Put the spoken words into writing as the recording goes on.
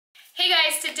Hey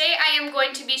guys, today I am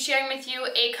going to be sharing with you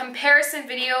a comparison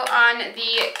video on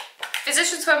the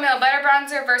Physicians Formula Butter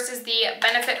Bronzer versus the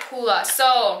Benefit HOOLA.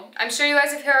 So, I'm sure you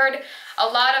guys have heard a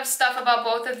lot of stuff about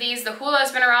both of these. The HOOLA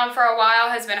has been around for a while,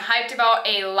 has been hyped about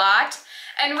a lot.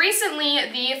 And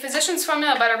recently, the Physicians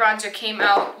Formula Butter Bronzer came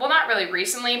out. Well, not really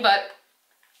recently, but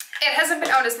it hasn't been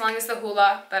out as long as the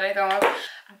HOOLA that I know of.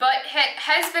 But it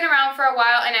has been around for a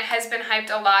while and it has been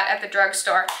hyped a lot at the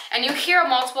drugstore. And you hear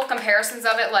multiple comparisons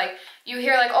of it, like you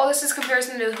hear like, oh, this is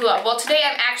comparison to the HOOLA. Well, today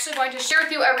I'm actually going to share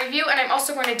with you a review and I'm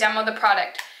also going to demo the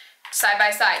product side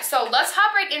by side. So let's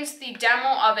hop right into the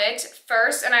demo of it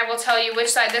first, and I will tell you which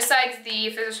side. This side's the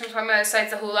Physicians Formula, this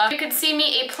side's the HOOLA. You can see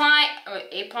me applying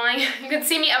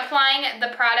the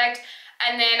product,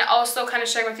 and then also kind of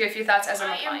sharing with you a few thoughts as I'm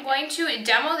applying. I am going to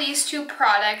demo these two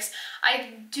products.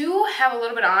 I do have a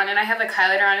little bit on, and I have like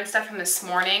highlighter on and stuff from this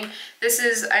morning.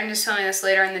 I'm just filming this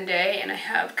later in the day, and I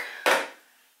have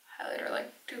highlighter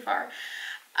like too far.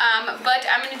 But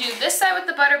I'm going to do this side with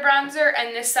the butter bronzer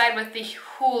and this side with the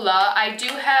HOOLA. I do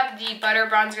have the butter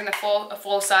bronzer in the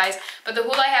full size, but the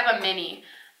HOOLA I have a mini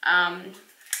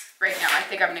right now. I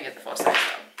think I'm going to get the full size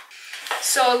though.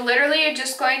 So literally you're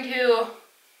just going to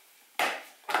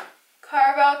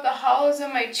carve out the hollows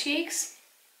of my cheeks.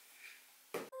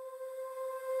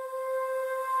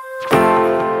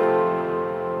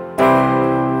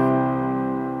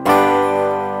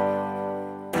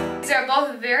 These are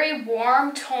both very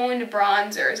warm toned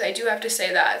bronzers, I do have to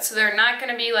say that. So they're not going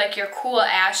to be like your cool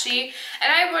ashy,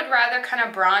 and I would rather kind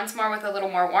of bronze more with a little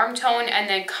more warm tone and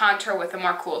then contour with a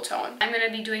more cool tone. I'm going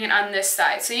to be doing it on this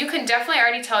side. So you can definitely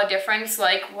already tell a difference,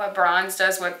 like what bronze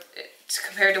does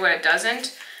compared to what it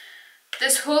doesn't.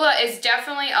 This HOOLA is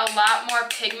definitely a lot more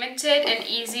pigmented and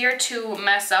easier to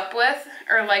mess up with,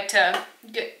 or like to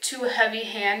get too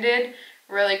heavy-handed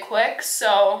really quick.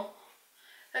 So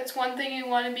that's one thing you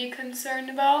want to be concerned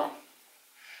about.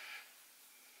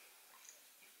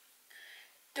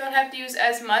 Don't have to use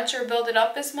as much or build it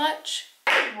up as much.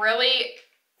 I really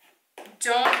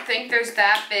don't think there's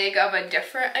that big of a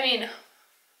difference. I mean,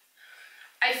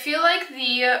 I feel like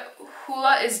the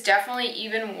HOOLA is definitely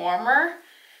even warmer.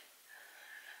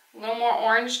 A little more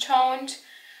orange toned,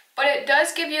 but it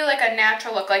does give you like a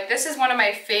natural look. Like this is one of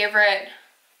my favorite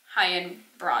high-end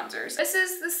bronzers. This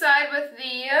is the side with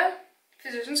the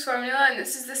Physicians Formula, and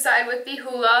this is the side with the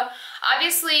HOOLA.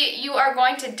 Obviously, you are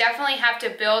going to definitely have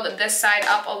to build this side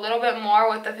up a little bit more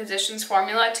with the Physicians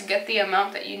Formula to get the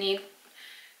amount that you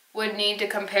would need to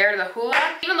compare to the HOOLA.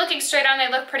 Even looking straight on, they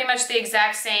look pretty much the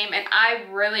exact same, and I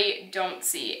really don't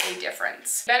see a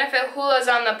difference. Benefit HOOLA is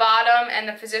on the bottom, and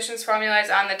the Physicians Formula is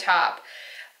on the top.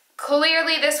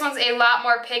 Clearly, this one's a lot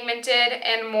more pigmented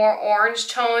and more orange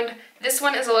toned. This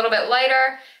one is a little bit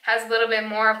lighter, has a little bit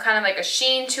more of kind of like a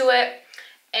sheen to it,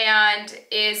 and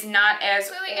is not as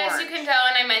orange. As you can tell,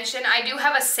 and I mentioned, I do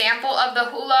have a sample of the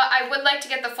HOOLA. I would like to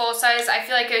get the full size. I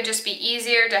feel like it would just be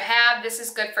easier to have. This is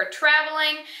good for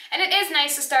traveling, and it is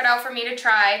nice to start out for me to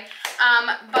try.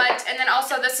 And then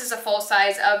also this is a full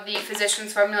size of the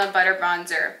Physicians Formula Butter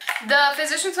Bronzer. The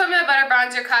Physicians Formula Butter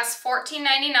Bronzer costs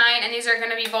 $14.99, and these are going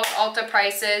to be both Ulta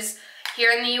prices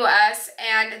here in the US,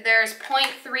 and there's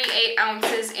 0.38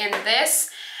 ounces in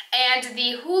this. And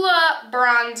the HOOLA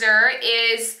bronzer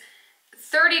is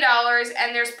 $30,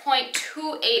 and there's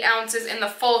 0.28 ounces in the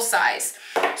full size.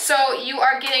 So you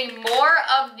are getting more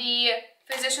of the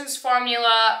Physicians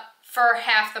Formula for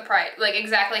half the price, like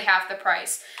exactly half the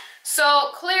price. So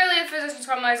clearly the Physicians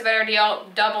Formula is a better deal,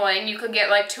 doubling. You could get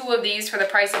like two of these for the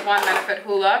price of one Benefit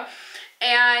HOOLA.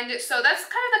 And so that's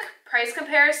kind of the price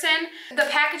comparison. The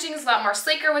packaging is a lot more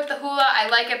sleeker with the HOOLA. I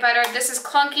like it better. This is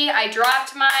clunky. I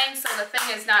dropped mine, so the thing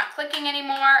is not clicking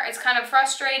anymore. It's kind of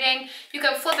frustrating. You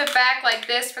can flip it back like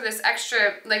this for this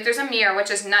extra, like there's a mirror, which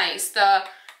is nice.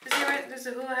 Does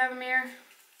the HOOLA have a mirror?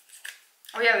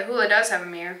 Oh yeah, the HOOLA does have a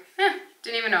mirror.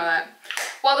 Didn't even know that.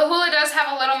 Well, the HOOLA does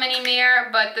have a little mini mirror,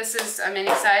 but this is a mini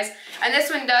size. And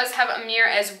this one does have a mirror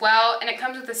as well, and it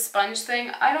comes with a sponge thing.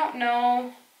 I don't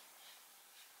know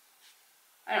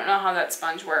how that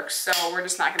sponge works, so we're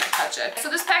just not going to touch it. So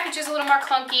this package is a little more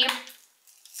clunky.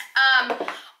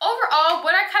 Overall,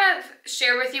 what I kind of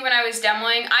shared with you when I was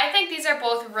demoing, I think these are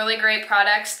both really great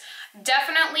products.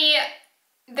 Definitely,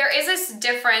 there is this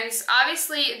difference.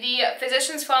 Obviously, the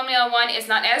Physicians Formula one is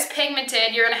not as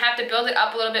pigmented. You're going to have to build it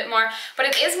up a little bit more, but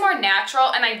it is more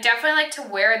natural, and I definitely like to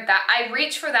wear that. I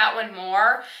reach for that one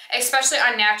more, especially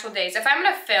on natural days. If I'm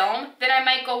going to film, then I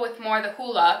might go with more the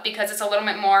HOOLA because it's a little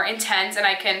bit more intense, and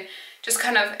I can just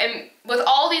kind of, and with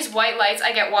all these white lights,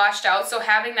 I get washed out, so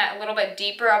having that little bit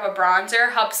deeper of a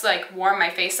bronzer helps like warm my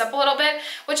face up a little bit,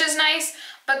 which is nice.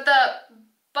 But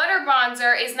the butter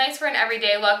bronzer is nice for an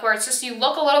everyday look where it's just you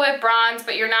look a little bit bronzed,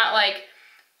 but you're not like,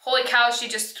 holy cow, she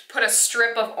just put a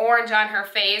strip of orange on her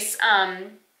face.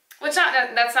 Which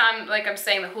that's not like I'm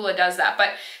saying the HOOLA does that, but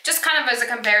just kind of as a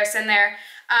comparison there.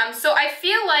 So I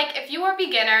feel like if you are a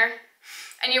beginner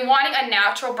and you're wanting a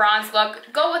natural bronze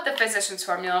look, go with the Physicians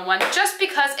Formula one, just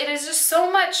because it is just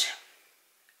so much,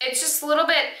 it's just a little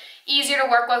bit easier to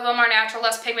work with, a little more natural,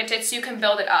 less pigmented, so you can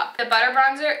build it up. The butter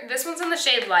bronzer, this one's in the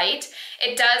shade light.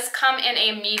 It does come in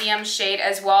a medium shade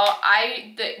as well.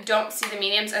 I don't see the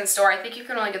mediums in store. I think you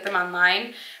can only get them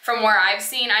online from where I've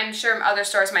seen. I'm sure other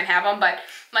stores might have them, but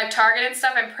like Target and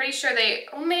stuff, I'm pretty sure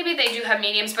maybe they do have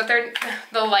mediums, but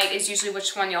the light is usually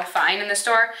which one you'll find in the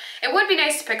store. It would be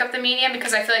nice to pick up the medium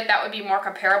because I feel like that would be more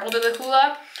comparable to the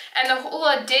HOOLA. And the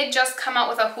HOOLA did just come out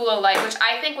with a HOOLA light, which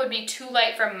I think would be too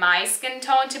light for my skin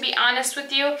tone, to be honest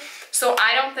with you. So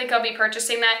I don't think I'll be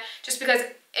purchasing that just because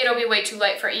it'll be way too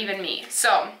light for even me.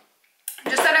 So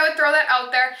just thought I would throw that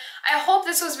out there. I hope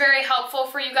this was very helpful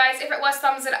for you guys. If it was,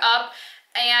 thumbs it up.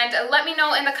 And let me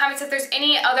know in the comments if there's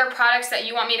any other products that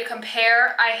you want me to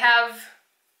compare. I have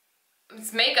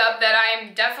makeup that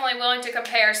I'm definitely willing to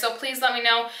compare. So please let me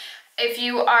know if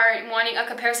you are wanting a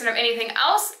comparison of anything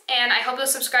else, and I hope you'll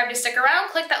subscribe to stick around.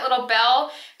 Click that little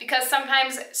bell because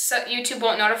sometimes YouTube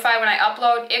won't notify when I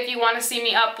upload. If you want to see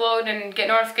me upload and get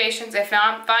notifications, if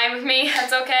not, fine with me,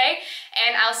 that's okay.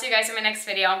 And I'll see you guys in my next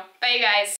video. Bye, you guys.